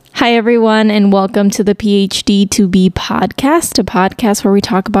Hi, everyone, and welcome to the PhD to Be podcast, a podcast where we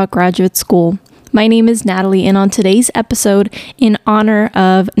talk about graduate school. My name is Nataly, and on today's episode, in honor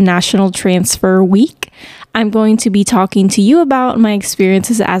of National Transfer Week, I'm going to be talking to you about my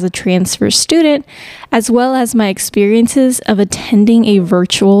experiences as a transfer student, as well as my experiences of attending a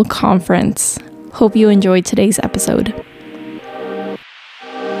virtual conference. Hope you enjoyed today's episode.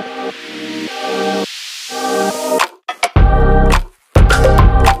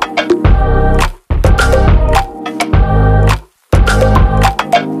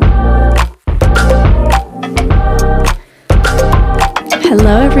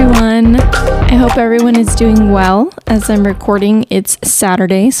 Hello everyone, I hope everyone is doing well. As I'm recording, it's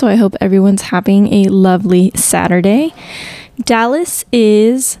Saturday, so I hope everyone's having a lovely Saturday. Dallas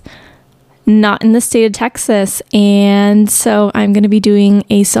is not in the state of Texas, and so I'm going to be doing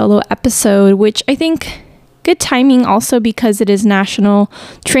a solo episode, which I think good timing also because it is National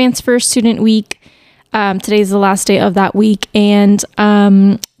Transfer Student Week. Today's the last day of that week, and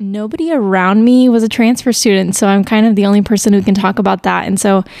nobody around me was a transfer student, so I'm kind of the only person who can talk about that. And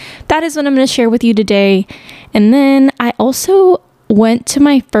so that is what I'm going to share with you today. And then I also went to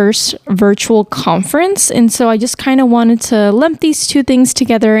my first virtual conference, and so I just kind of wanted to lump these two things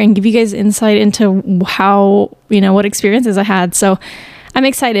together and give you guys insight into how, what experiences I had. So I'm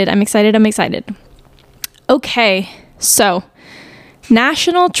excited. Okay, so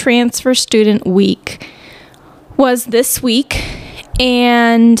National Transfer Student Week was this week,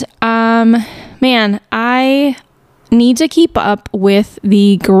 and I need to keep up with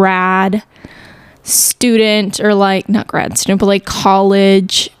the grad student, or not grad student, but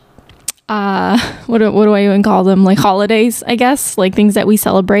college, what do I even call them? Holidays, I guess, things that we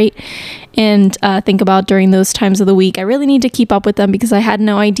celebrate and think about during those times of the week. I really need to keep up with them because I had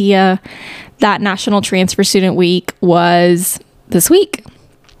no idea that National Transfer Student Week was this week.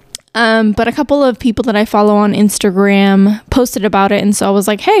 But a couple of people that I follow on Instagram posted about it, and so I was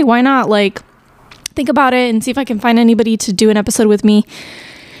like, hey, why not think about it and see if I can find anybody to do an episode with me.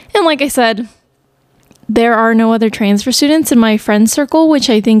 And like I said, there are no other transfer students in my friend circle, which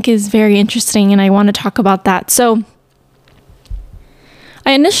I think is very interesting, and I want to talk about that. So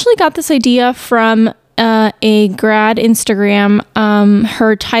I initially got this idea from a grad Instagram.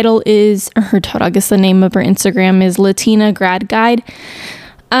 Her title, I guess the name of her Instagram is Latina Grad Guide.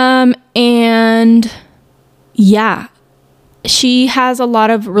 And yeah, she has a lot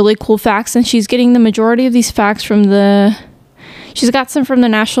of really cool facts, and she's getting the majority of these facts she's got some from the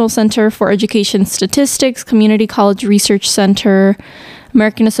National Center for Education Statistics, Community College Research Center,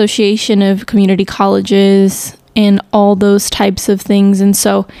 American Association of Community Colleges, and all those types of things. And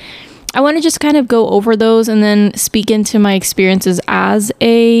so I want to just kind of go over those and then speak into my experiences as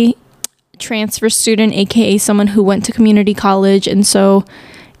a transfer student, aka someone who went to community college. And so,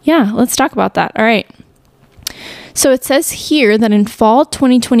 yeah, let's talk about that. All right. So it says here that in fall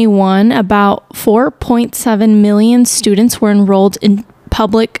 2021, about 4.7 million students were enrolled in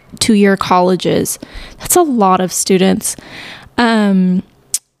public two-year colleges. That's a lot of students. So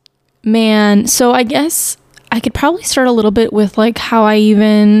I guess I could probably start a little bit with how I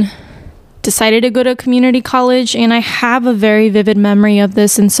even decided to go to community college, and I have a very vivid memory of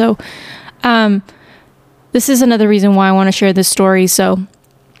this. And so this is another reason why I want to share this story. So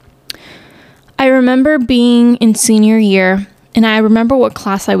I remember being in senior year, and I remember what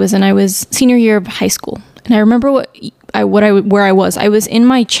class I was in. I was senior year of high school, and I remember where I was. I was in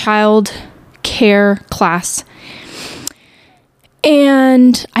my child care class,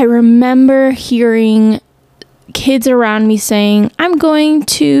 and I remember hearing kids around me saying, I'm going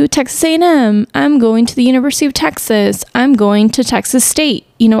to Texas A&M, I'm going to the University of Texas, I'm going to Texas State,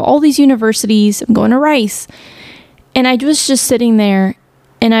 all these universities, I'm going to Rice. And I was just sitting there,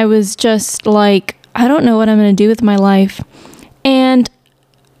 and I was just like, I don't know what I'm going to do with my life. And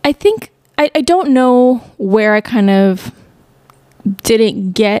I think, I don't know where I kind of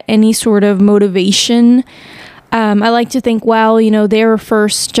didn't get any sort of motivation. I like to think, they were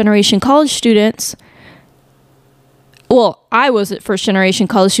first generation college students. Well, I was a first generation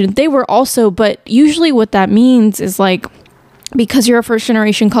college student. They were also, but usually what that means is because you're a first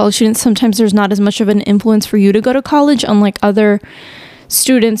generation college student, sometimes there's not as much of an influence for you to go to college, unlike other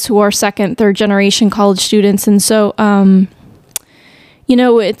students who are second, third generation college students. And so,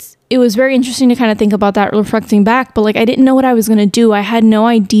 it was very interesting to kind of think about that reflecting back, but I didn't know what I was going to do. I had no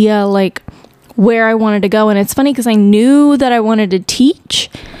idea where I wanted to go. And it's funny because I knew that I wanted to teach,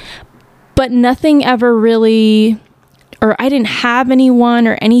 but nothing ever really, or I didn't have anyone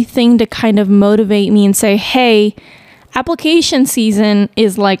or anything to kind of motivate me and say, hey, application season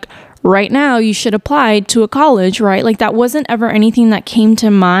is right now you should apply to a college, right? Like that wasn't ever anything that came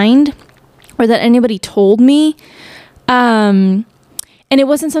to mind or that anybody told me. And it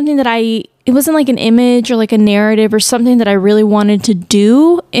wasn't something that it wasn't like an image or like a narrative or something that I really wanted to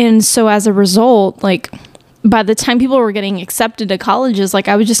do. And so as a result, like by the time people were getting accepted to colleges, like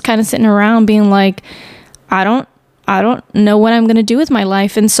I was just kind of sitting around being like, I don't know what I'm going to do with my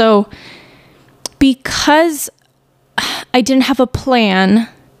life. And so because I didn't have a plan,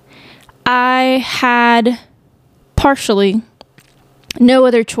 I had partially no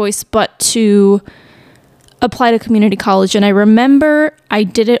other choice but to apply to community college. And I remember I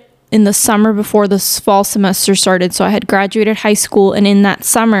did it in the summer before the fall semester started. So I had graduated high school, and in that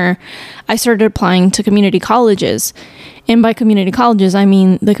summer, I started applying to community colleges. And by community colleges, I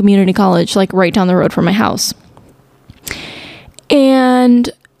mean the community college like right down the road from my house. And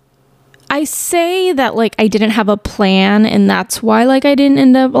I say that like I didn't have a plan, and that's why like I didn't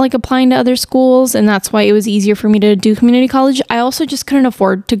end up like applying to other schools, and that's why it was easier for me to do community college. I also just couldn't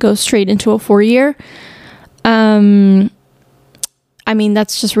afford to go straight into a 4-year. I mean,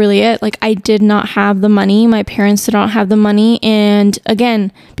 that's just really it. Like I did not have the money. My parents did not have the money. And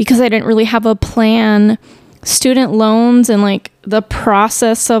again, because I didn't really have a plan, student loans and like the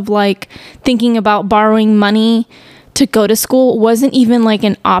process of like thinking about borrowing money to go to school wasn't even like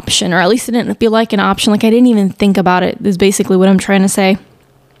an option, or at least it didn't feel like an option. Like I didn't even think about it, is basically what I'm trying to say.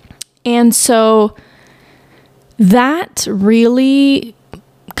 And so that really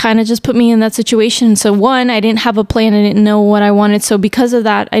kind of just put me in that situation. So one, I didn't have a plan. I didn't know what I wanted. So because of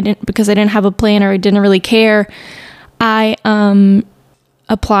that, because I didn't have a plan, or I didn't really care, I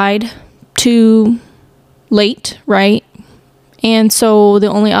applied too late, right? And so the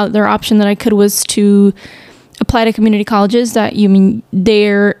only other option that I could was to apply to community colleges. That you mean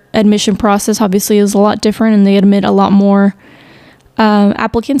their admission process obviously is a lot different, and they admit a lot more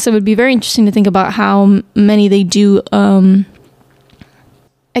applicants. So it would be very interesting to think about how many they do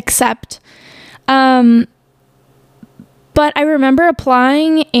accept. But I remember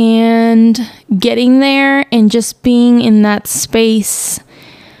applying and getting there and just being in that space.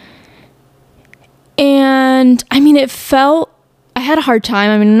 And I mean, I had a hard time.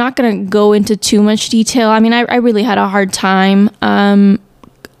 I mean, I'm not going to go into too much detail. I mean, I really had a hard time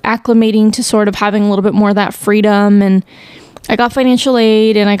acclimating to sort of having a little bit more of that freedom. And I got financial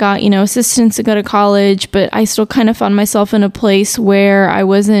aid, and I got, assistance to go to college, but I still kind of found myself in a place where I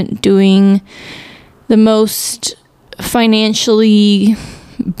wasn't doing the most financially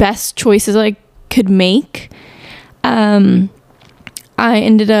best choices I could make. I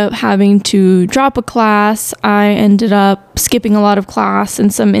ended up having to drop a class. I ended up skipping a lot of class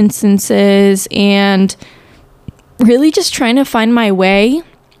in some instances, and really just trying to find my way.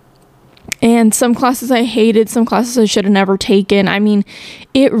 And some classes I hated, some classes I should have never taken. I mean,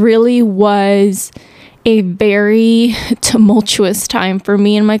 it really was a very tumultuous time for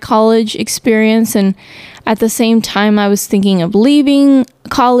me in my college experience. And at the same time, I was thinking of leaving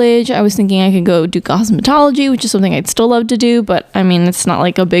college. I was thinking I could go do cosmetology, which is something I'd still love to do. But I mean, it's not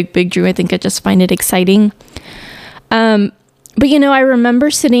like a big dream. I think I just find it exciting. But, I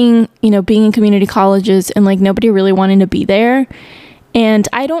remember sitting, being in community colleges and like nobody really wanting to be there. And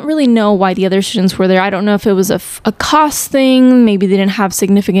I don't really know why the other students were there. I don't know if it was a cost thing. Maybe they didn't have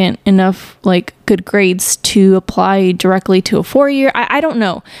significant enough, like, good grades to apply directly to a 4-year. I don't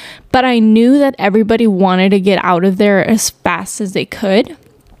know. But I knew that everybody wanted to get out of there as fast as they could.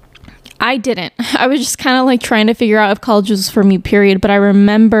 I didn't. I was just kind of like trying to figure out if college was for me, period. But I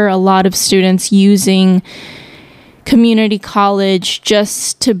remember a lot of students using community college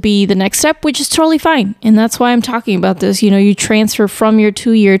just to be the next step, which is totally fine. And that's why I'm talking about this. You transfer from your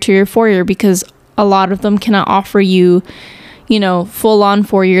 2-year to your 4-year because a lot of them cannot offer you, full on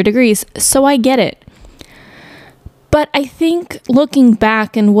 4-year degrees. So I get it. But I think looking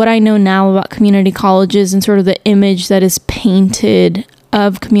back and what I know now about community colleges and sort of the image that is painted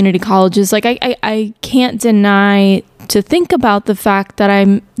of community colleges, like I can't deny to think about the fact that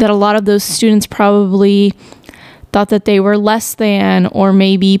a lot of those students probably thought that they were less than, or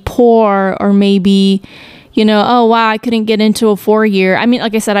maybe poor, or maybe, oh, wow, I couldn't get into a 4-year. I mean,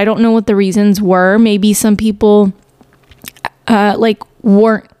 like I said, I don't know what the reasons were. Maybe some people,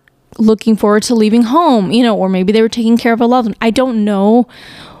 weren't looking forward to leaving home, or maybe they were taking care of a loved one. I don't know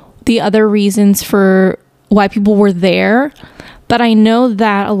the other reasons for why people were there, but I know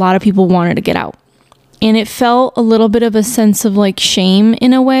that a lot of people wanted to get out. And it felt a little bit of a sense of like shame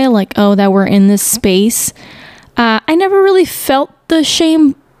in a way, like, oh, that we're in this space. I never really felt the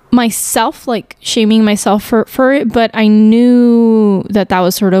shame myself, like shaming myself for it, but I knew that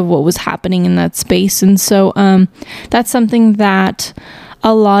was sort of what was happening in that space. And so that's something that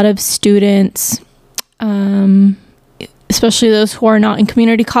a lot of students, especially those who are not in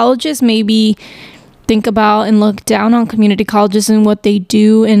community colleges, maybe think about and look down on community colleges and what they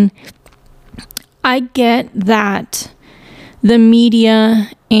do. And I get that the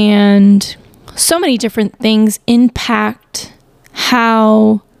media and so many different things impact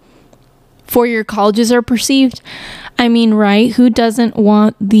how four-year colleges are perceived. I mean, right? Who doesn't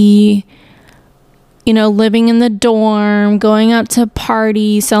want the, living in the dorm, going out to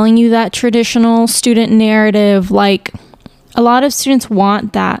parties, selling you that traditional student narrative? Like, a lot of students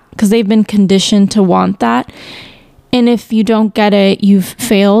want that because they've been conditioned to want that. And if you don't get it, you've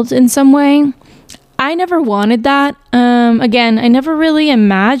failed in some way. I never wanted that. Again, I never really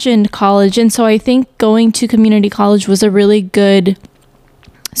imagined college. And so I think going to community college was a really good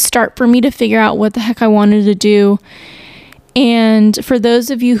start for me to figure out what the heck I wanted to do. And for those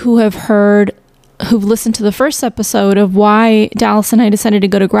of you who've listened to the first episode of why Dallas and I decided to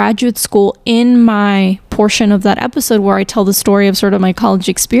go to graduate school, in my portion of that episode where I tell the story of sort of my college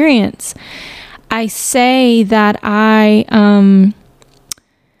experience, I say that I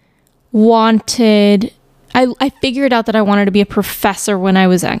figured out that I wanted to be a professor when I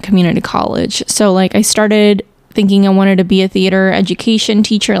was at community college. So like I started thinking I wanted to be a theater education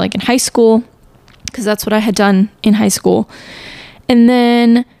teacher like in high school, because that's what I had done in high school. And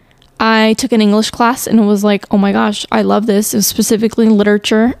then I took an English class and it was like, oh my gosh, I love this. It was specifically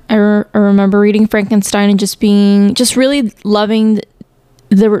literature. I remember reading Frankenstein and just really loving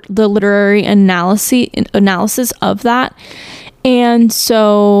the literary analysis of that. And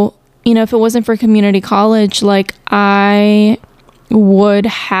so, if it wasn't for community college, like I would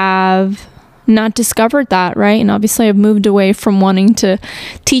have not discovered that, right? And obviously I've moved away from wanting to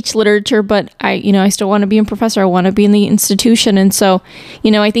teach literature, but I still want to be a professor. I want to be in the institution. And so,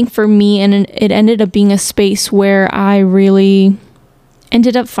 I think for me, and it ended up being a space where I really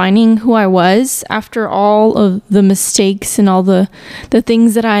ended up finding who I was after all of the mistakes and all the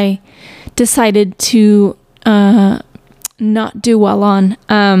things that I decided to not do well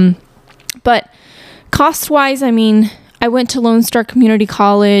on. But cost-wise, I went to Lone Star Community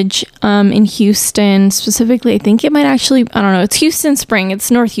College in Houston. Specifically, I think it might actually, I don't know, it's Houston Spring. It's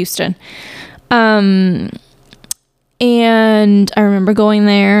North Houston. And I remember going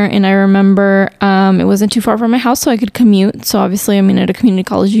there, and I remember it wasn't too far from my house, so I could commute. So obviously, at a community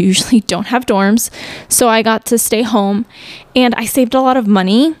college, you usually don't have dorms. So I got to stay home, and I saved a lot of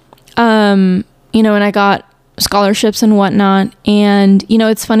money, and I got scholarships and whatnot. And,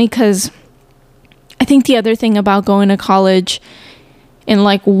 it's funny because I think the other thing about going to college and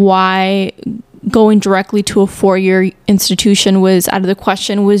like why going directly to a 4-year institution was out of the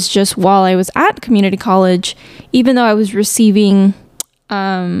question was just while I was at community college, even though I was receiving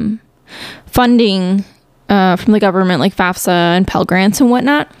funding from the government like FAFSA and Pell Grants and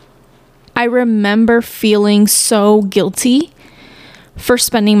whatnot, I remember feeling so guilty for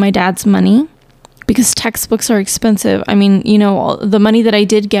spending my dad's money because textbooks are expensive. The money that I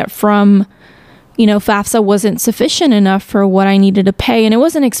did get from FAFSA wasn't sufficient enough for what I needed to pay, and it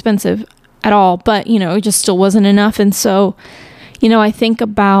wasn't expensive at all, but, it just still wasn't enough. And so, I think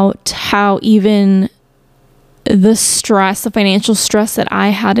about how even the financial stress that I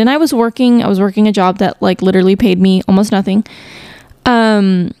had, and I was working a job that like literally paid me almost nothing.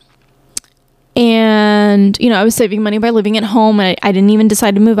 And, I was saving money by living at home, and I didn't even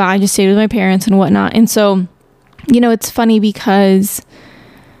decide to move out. I just stayed with my parents and whatnot. And so, it's funny because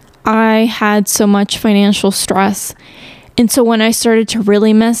I had so much financial stress. And so when I started to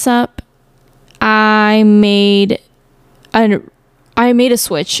really mess up, I made a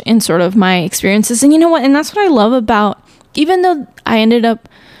switch in sort of my experiences. And you know what? And that's what I love about, even though I ended up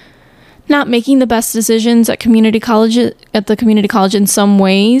not making the best decisions at the community college in some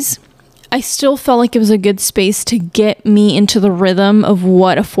ways, I still felt like it was a good space to get me into the rhythm of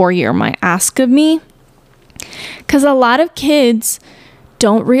what a 4-year might ask of me. Because a lot of kids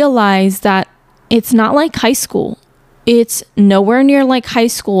don't realize that it's not like high school. It's nowhere near like high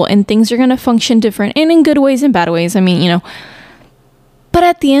school, and things are going to function different, and in good ways and bad ways. But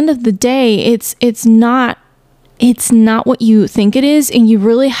at the end of the day, it's not what you think it is, and you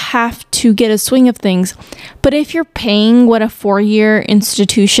really have to get a swing of things. But if you're paying what a 4-year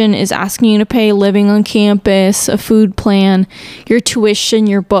institution is asking you to pay, living on campus, a food plan, your tuition,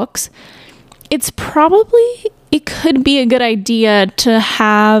 your books, it could be a good idea to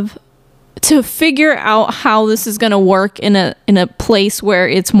figure out how this is going to work in a place where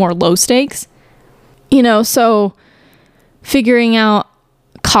it's more low stakes. So figuring out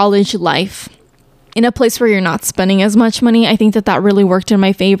college life in a place where you're not spending as much money, I think that really worked in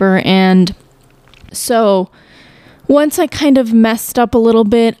my favor. And so once I kind of messed up a little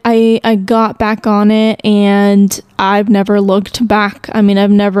bit, I got back on it, and I've never looked back. I mean,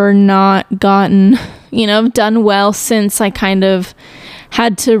 I've never not gotten, done well since I kind of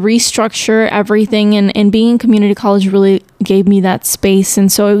had to restructure everything, and being in community college really gave me that space.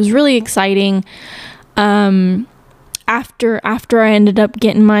 And so it was really exciting. After I ended up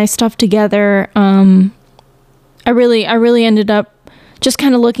getting my stuff together, I really ended up just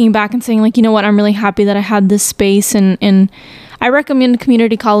kind of looking back and saying, like, you know what, I'm really happy that I had this space, and I recommend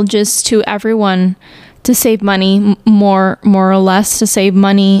community colleges to everyone to save money, more or less to save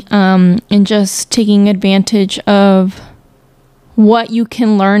money, and just taking advantage of what you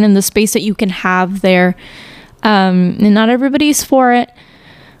can learn in the space that you can have there. And not everybody's for it,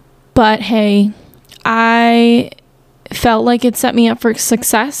 but hey, I felt like it set me up for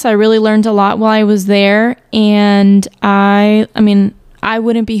success. I really learned a lot while I was there, and I mean, I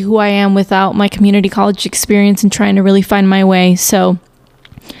wouldn't be who I am without my community college experience and trying to really find my way. So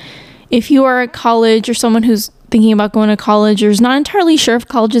if you are at college or someone who's thinking about going to college or is not entirely sure if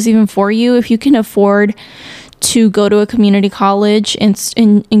college is even for you, if you can afford to go to a community college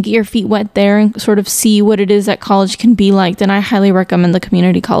and get your feet wet there and sort of see what it is that college can be like, then I highly recommend the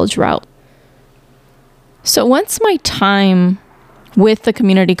community college route. So once my time with the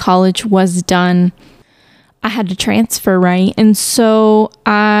community college was done, I had to transfer, right? And so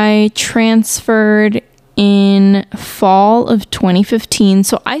I transferred in fall of 2015.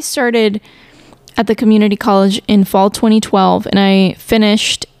 So I started at the community college in fall 2012, and I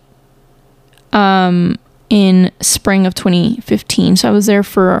finished in spring of 2015. So I was there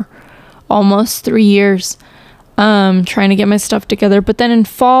for almost 3 years, trying to get my stuff together. But then in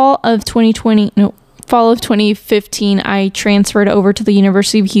fall of 2015, I transferred over to the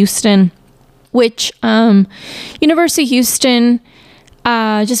University of Houston, which University of Houston,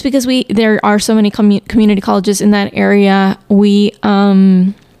 just because there are so many community colleges in that area, we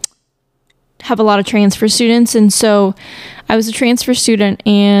have a lot of transfer students. And so I was a transfer student,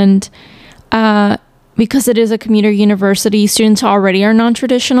 and because it is a community university, students already are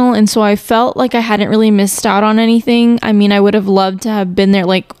non-traditional, and so I felt like I hadn't really missed out on anything. I mean, I would have loved to have been there,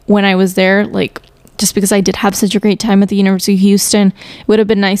 like, when I was there, like, just because I did have such a great time at the University of Houston. It would have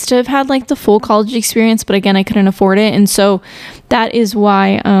been nice to have had like the full college experience, but again, I couldn't afford it. And so that is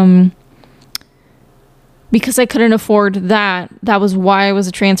why, because I couldn't afford that was why I was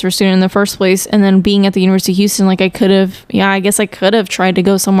a transfer student in the first place. And then being at the University of Houston, like, I could have tried to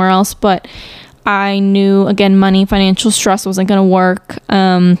go somewhere else, but I knew, again, financial stress wasn't going to work.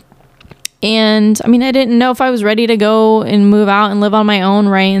 And I mean, I didn't know if I was ready to go and move out and live on my own,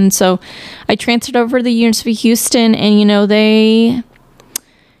 right? And so I transferred over to the University of Houston, and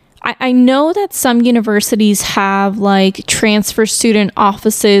I know that some universities have like transfer student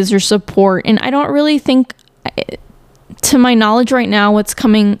offices or support, and I don't really think, to my knowledge right now, what's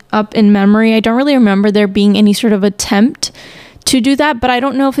coming up in memory, I don't really remember there being any sort of attempt to do that. But I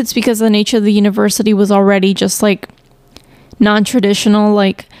don't know if it's because the nature of the university was already just like non-traditional.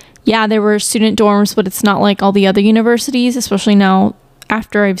 Like, yeah, there were student dorms, but it's not like all the other universities, especially now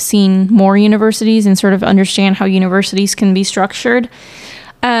after I've seen more universities and sort of understand how universities can be structured.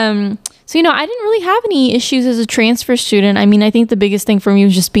 So, I didn't really have any issues as a transfer student. I mean, I think the biggest thing for me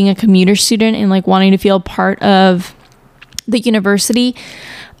was just being a commuter student and like wanting to feel part of the university.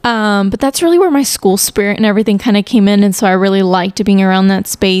 But that's really where my school spirit and everything kind of came in. And so I really liked being around that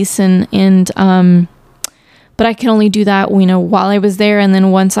space, but I could only do that, while I was there. And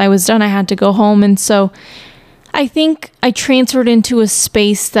then once I was done, I had to go home. And so I think I transferred into a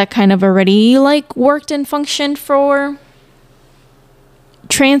space that kind of already like worked and functioned for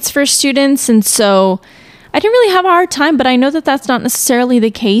transfer students. And so I didn't really have a hard time, but I know that that's not necessarily the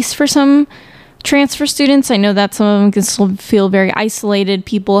case for some transfer students. I know that some of them can still feel very isolated.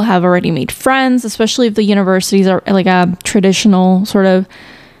 People have already made friends, especially if the universities are like a traditional sort of,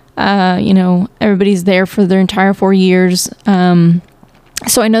 everybody's there for their entire 4 years.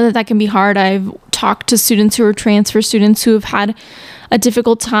 So I know that can be hard. I've talked to students who are transfer students who have had a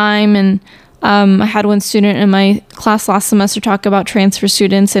difficult time. And I had one student in my class last semester talk about transfer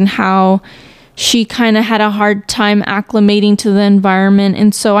students and how she kind of had a hard time acclimating to the environment.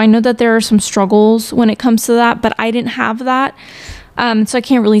 And so I know that there are some struggles when it comes to that, but I didn't have that. So I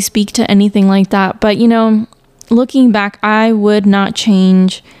can't really speak to anything like that. But, looking back, I would not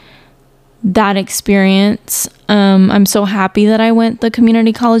change that experience. I'm so happy that I went the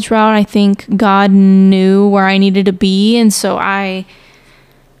community college route. I think God knew where I needed to be. And so I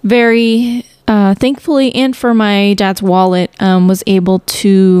very thankfully, and for my dad's wallet, was able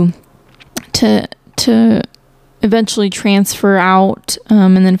to eventually transfer out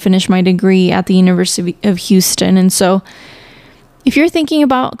and then finish my degree at the University of Houston. And so if you're thinking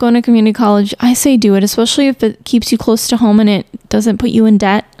about going to community college, I say do it, especially if it keeps you close to home and it doesn't put you in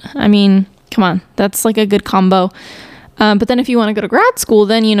debt. I mean, come on, that's like a good combo. But then if you want to go to grad school,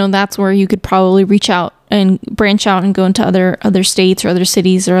 then, you know, that's where you could probably reach out and branch out and go into other states or other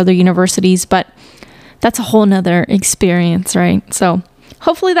cities or other universities. But that's a whole nother experience, right? So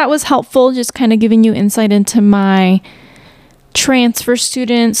hopefully that was helpful, just kind of giving you insight into my transfer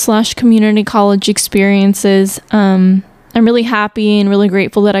student / community college experiences. I'm really happy and really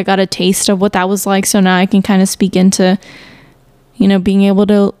grateful that I got a taste of what that was like. So now I can kind of speak into, you know, being able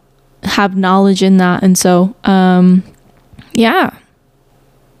to have knowledge in that. And so, yeah.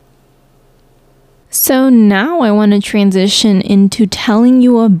 So now I want to transition into telling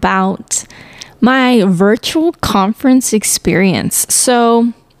you about my virtual conference experience.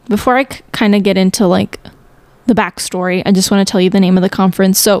 So before I kind of get into like the backstory, I just want to tell you the name of the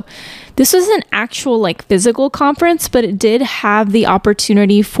conference. So this was an actual like physical conference, but it did have the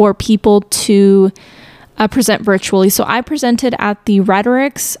opportunity for people to present virtually. So I presented at the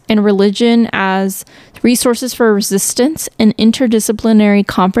Rhetorics and Religion as Resources for Resistance, an interdisciplinary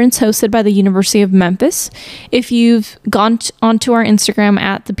conference hosted by the University of Memphis. If you've gone onto our Instagram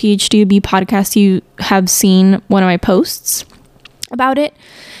at the PhDB podcast, you have seen one of my posts about it,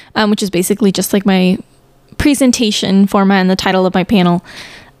 which is basically just like my presentation format and the title of my panel.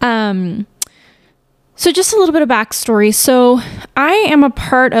 So just a little bit of backstory. So I am a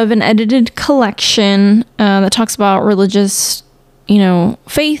part of an edited collection that talks about religious, you know,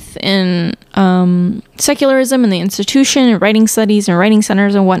 faith and secularism and the institution and writing studies and writing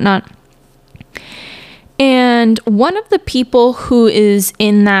centers and whatnot. And one of the people who is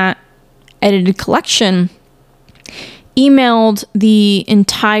in that edited collection emailed the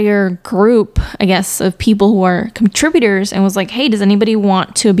entire group, I guess, of people who are contributors and was like, hey, does anybody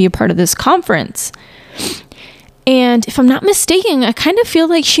want to be a part of this conference? And if I'm not mistaken, I kind of feel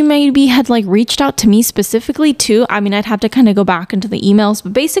like she maybe had like reached out to me specifically too. I mean, I'd have to kind of go back into the emails,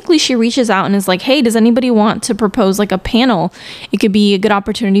 but basically she reaches out and is like, hey, does anybody want to propose like a panel? It could be a good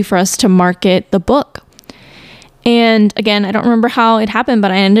opportunity for us to market the book. And again, I don't remember how it happened,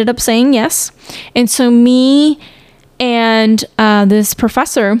 but I ended up saying yes. And so me and this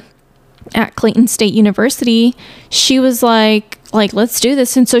professor at Clayton State University, she was like, let's do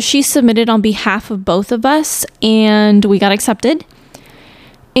this. And so she submitted on behalf of both of us and we got accepted.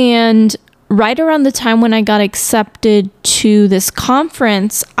 And right around the time when I got accepted to this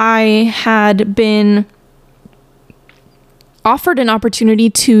conference, I had been offered an opportunity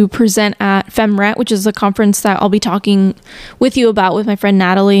to present at FemRet, which is a conference that I'll be talking with you about with my friend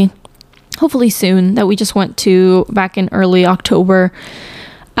Nataly, hopefully soon, that we just went to back in early October.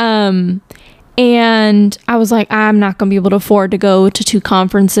 And I was like, I'm not going to be able to afford to go to 2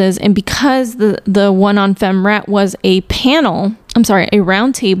 conferences. And because the one on FemRet was a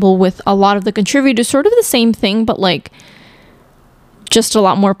round table with a lot of the contributors, sort of the same thing, but like just a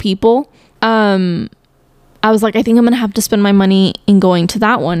lot more people. I was like, I think I'm going to have to spend my money in going to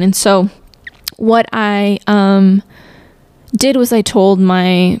that one. And so what I, did was I told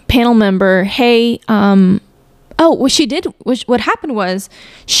my panel member, hey, what happened was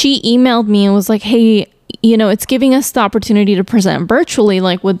she emailed me and was like, hey, you know, it's giving us the opportunity to present virtually.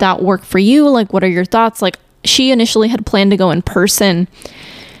 Like, would that work for you? Like, what are your thoughts? Like, she initially had planned to go in person.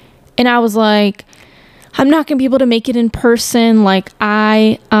 And I was like, I'm not going to be able to make it in person. Like,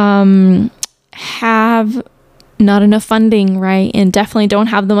 I have not enough funding, right? And definitely don't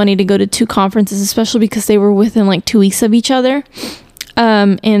have the money to go to 2 conferences, especially because they were within like 2 weeks of each other.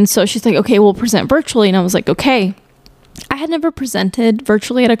 And so she's like, okay, we'll present virtually. And I was like, okay. I had never presented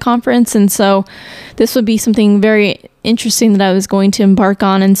virtually at a conference. And so this would be something very interesting that I was going to embark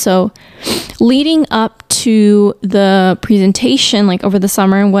on. And so leading up to the presentation, like over the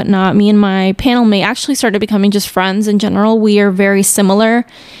summer and whatnot, me and my panel mate actually started becoming just friends in general. We are very similar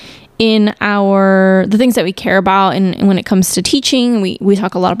in the things that we care about. And when it comes to teaching, we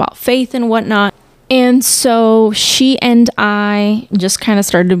talk a lot about faith and whatnot. And so she and I just kind of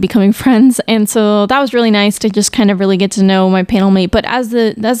started becoming friends. And so that was really nice to just kind of really get to know my panel mate. But as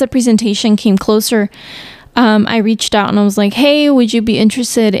the presentation came closer, I reached out and I was like, hey, would you be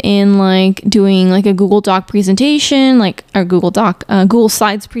interested in like doing like a Google Doc presentation, like our Google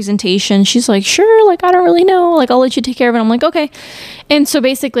Slides presentation? She's like, sure, like, I don't really know, like, I'll let you take care of it. I'm like, okay. And so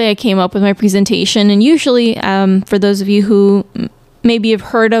basically I came up with my presentation. And usually for those of you who maybe have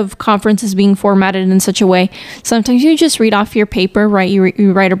heard of conferences being formatted in such a way, sometimes you just read off your paper, right?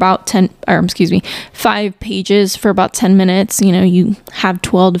 You write about 5 pages for about 10 minutes. You know, you have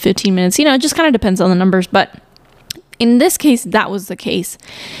 12 to 15 minutes. You know, it just kind of depends on the numbers. But In this case, that was the case.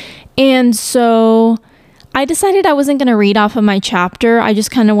 And so I decided I wasn't going to read off of my chapter. I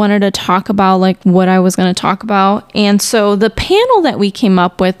just kind of wanted to talk about like what I was going to talk about. And so the panel that we came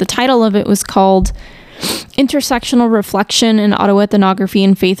up with, the title of it was called Intersectional Reflection in Autoethnography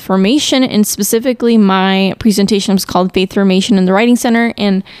and Faith Formation. And specifically my presentation was called Faith Formation in the Writing Center.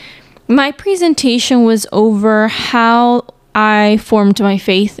 And my presentation was over how I formed my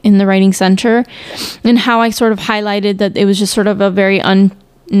faith in the Writing Center and how I sort of highlighted that it was just sort of a very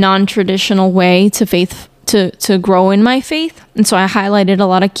non-traditional way to faith to grow in my faith. And so I highlighted a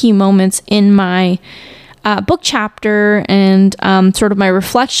lot of key moments in my book chapter and sort of my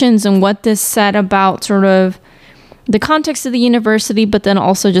reflections and what this said about sort of the context of the university, but then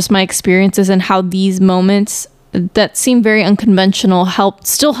also just my experiences and how these moments that seem very unconventional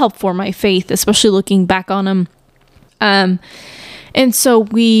still help form my faith, especially looking back on them. And so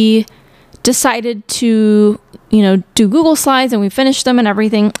we decided to, do Google Slides, and we finished them and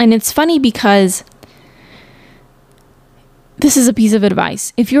everything. And it's funny because this is a piece of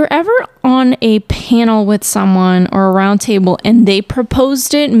advice. If you're ever on a panel with someone or a round table and they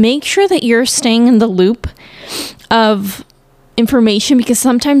proposed it, make sure that you're staying in the loop of information, because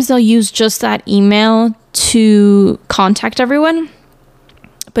sometimes they'll use just that email to contact everyone.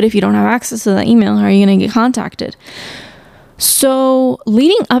 But if you don't have access to that email, how are you going to get contacted? So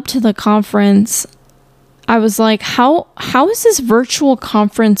leading up to the conference, I was like, how is this virtual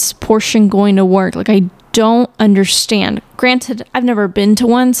conference portion going to work? Like, I don't understand. Granted, I've never been to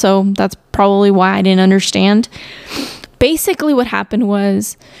one, so that's probably why I didn't understand. Basically, what happened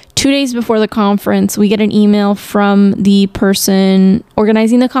was 2 days before the conference, we get an email from the person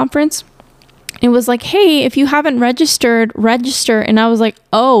organizing the conference. It was like, hey, if you haven't registered, register. And I was like,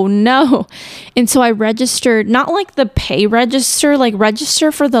 oh no. And so I registered, not like the pay register, like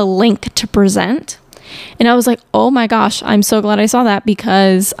register for the link to present. And I was like, oh my gosh, I'm so glad I saw that,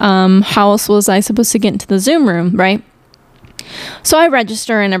 because how else was I supposed to get into the Zoom room, right? So I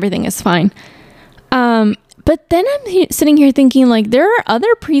register and everything is fine. But then I'm sitting here thinking, like, there are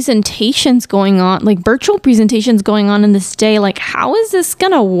other presentations going on, like virtual presentations going on in this day. Like, how is this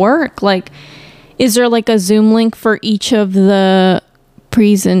going to work? Like, is there like a Zoom link for each of the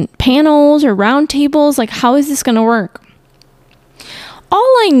present panels or roundtables? Like, how is this going to work?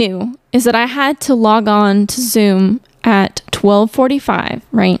 All I knew is that I had to log on to Zoom at 12:45,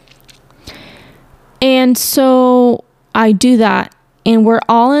 right? And so I do that, and we're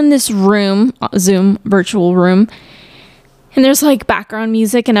all in this room, Zoom virtual room, and there's like background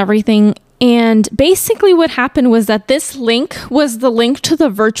music and everything. And basically what happened was that this link was the link to the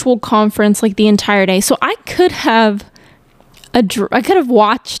virtual conference like the entire day. So I could have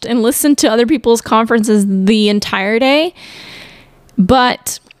watched and listened to other people's conferences the entire day.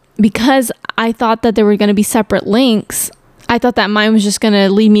 But because I thought that there were going to be separate links, I thought that mine was just going to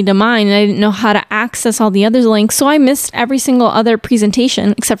lead me to mine, and I didn't know how to access all the other links. So I missed every single other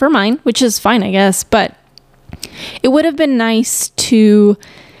presentation except for mine, which is fine, I guess. But it would have been nice to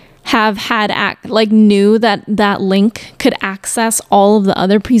have knew that that link could access all of the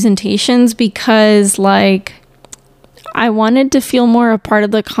other presentations, because like I wanted to feel more a part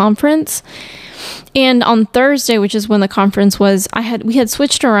of the conference. And on Thursday, which is when the conference was, we had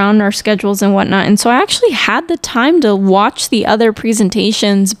switched around our schedules and whatnot, and so I actually had the time to watch the other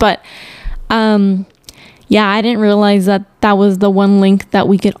presentations. But I didn't realize that that was the one link that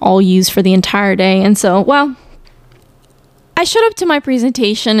we could all use for the entire day. And so, I showed up to my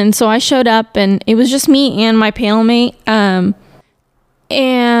presentation, and so I showed up, and it was just me and my panel mate,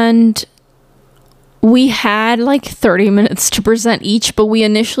 and we had like 30 minutes to present each, but we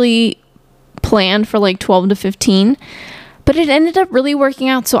initially planned for like 12 to 15, but it ended up really working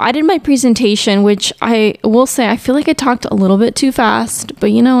out. So I did my presentation, which I will say, I feel like I talked a little bit too fast,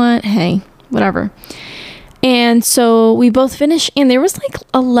 but you know what? Hey, whatever. And so we both finished, and there was like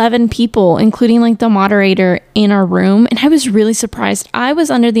 11 people, including like the moderator, in our room. And I was really surprised. I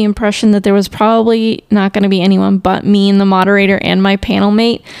was under the impression that there was probably not going to be anyone but me and the moderator and my panel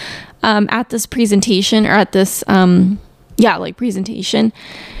mate at this presentation, or at this, presentation.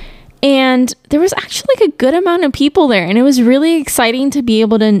 And there was actually like a good amount of people there. And it was really exciting to be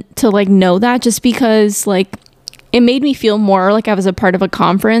able to like know that, just because like it made me feel more like I was a part of a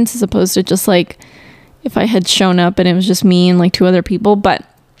conference, as opposed to just like if I had shown up and it was just me and like 2 other people. But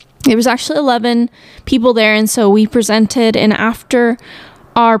there was actually 11 people there. And so we presented, and after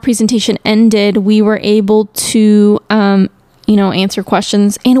our presentation ended, we were able to, answer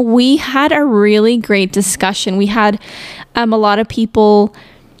questions. And we had a really great discussion. We had a lot of people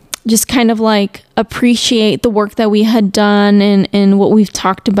just kind of like appreciate the work that we had done and what we've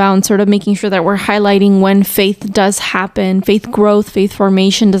talked about, and sort of making sure that we're highlighting when faith does happen, faith growth, faith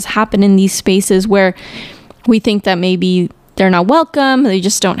formation does happen in these spaces where we think that maybe they're not welcome, they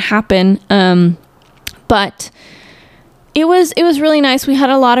just don't happen. But it was really nice. We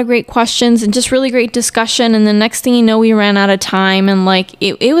had a lot of great questions and just really great discussion. And the next thing you know, we ran out of time, and like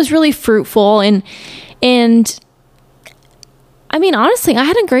it was really fruitful. And I mean, honestly, I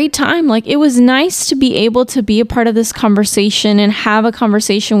had a great time. Like, it was nice to be able to be a part of this conversation and have a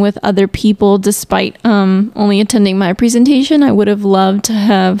conversation with other people, despite only attending my presentation. I would have loved to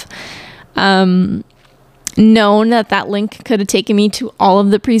have known that link could have taken me to all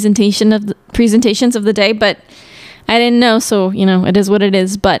of the presentations of the day, but I didn't know. So, it is what it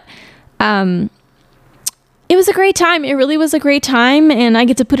is. But it was a great time. It really was a great time. And I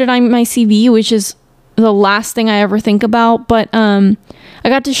get to put it on my CV, which is the last thing I ever think about. But I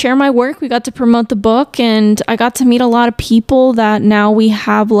got to share my work. We got to promote the book, and I got to meet a lot of people that now we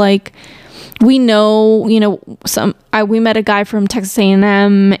have, like, we know, we met a guy from Texas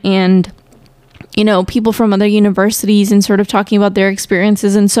A&M and, people from other universities, and sort of talking about their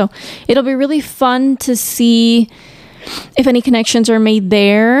experiences. And so it'll be really fun to see if any connections are made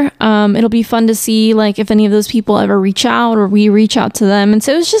there. It'll be fun to see, like, if any of those people ever reach out or we reach out to them. And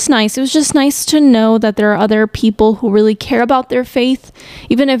so it was just nice. It was just nice to know that there are other people who really care about their faith,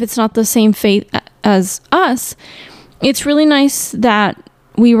 even if it's not the same faith as us. It's really nice that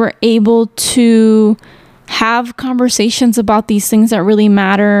we were able to have conversations about these things that really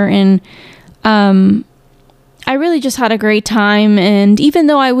matter. And I really just had a great time. And even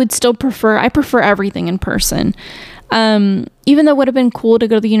though I would still prefer everything in person. Even though it would have been cool to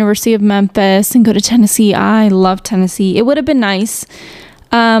go to the University of Memphis and go to Tennessee, I love Tennessee. It would have been nice.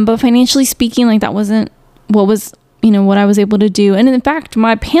 But financially speaking, like, that wasn't what I was able to do. And in fact,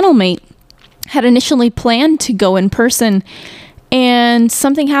 my panel mate had initially planned to go in person, and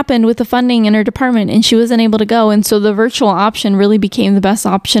something happened with the funding in her department and she wasn't able to go. And so the virtual option really became the best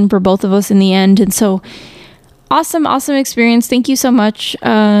option for both of us in the end. And so awesome experience. Thank you so much,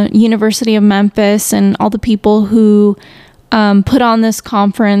 University of Memphis, and all the people who put on this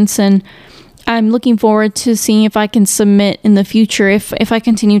conference. And I'm looking forward to seeing if I can submit in the future if I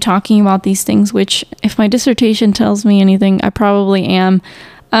continue talking about these things, which, if my dissertation tells me anything, I probably am.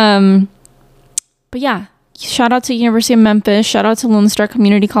 But yeah, shout out to University of Memphis, shout out to Lone Star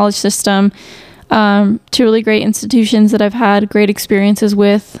Community College System, two really great institutions that I've had great experiences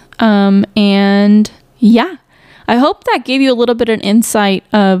with. And yeah, I hope that gave you a little bit of an insight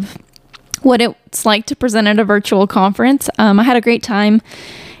of what it's like to present at a virtual conference. I had a great time,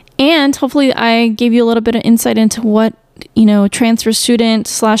 and hopefully I gave you a little bit of insight into what, a transfer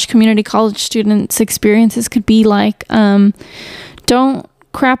student / community college student's experiences could be like. Don't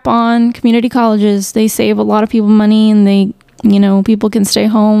crap on community colleges. They save a lot of people money, and they, people can stay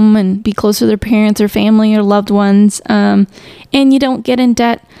home and be close to their parents or family or loved ones. And you don't get in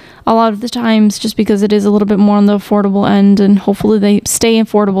debt a lot of the times, just because it is a little bit more on the affordable end, and hopefully they stay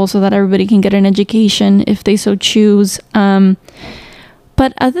affordable so that everybody can get an education if they so choose.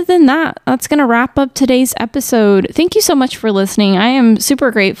 But other than that, that's going to wrap up today's episode. Thank you so much for listening. I am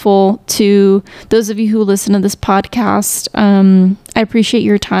super grateful to those of you who listen to this podcast. I appreciate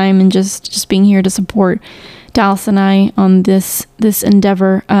your time and just being here to support Dallas and I on this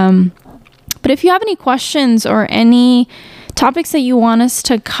endeavor. But if you have any questions or any topics that you want us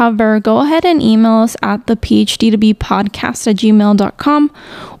to cover, go ahead and email us at thephd2podcast@gmail.com,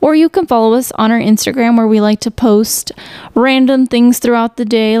 or you can follow us on our Instagram, where we like to post random things throughout the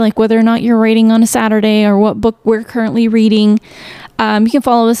day, like whether or not you're writing on a Saturday or what book we're currently reading. You can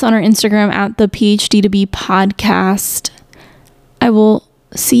follow us on our Instagram at thephd2podcast. I will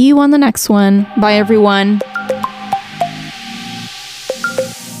see you on the next one. Bye, everyone.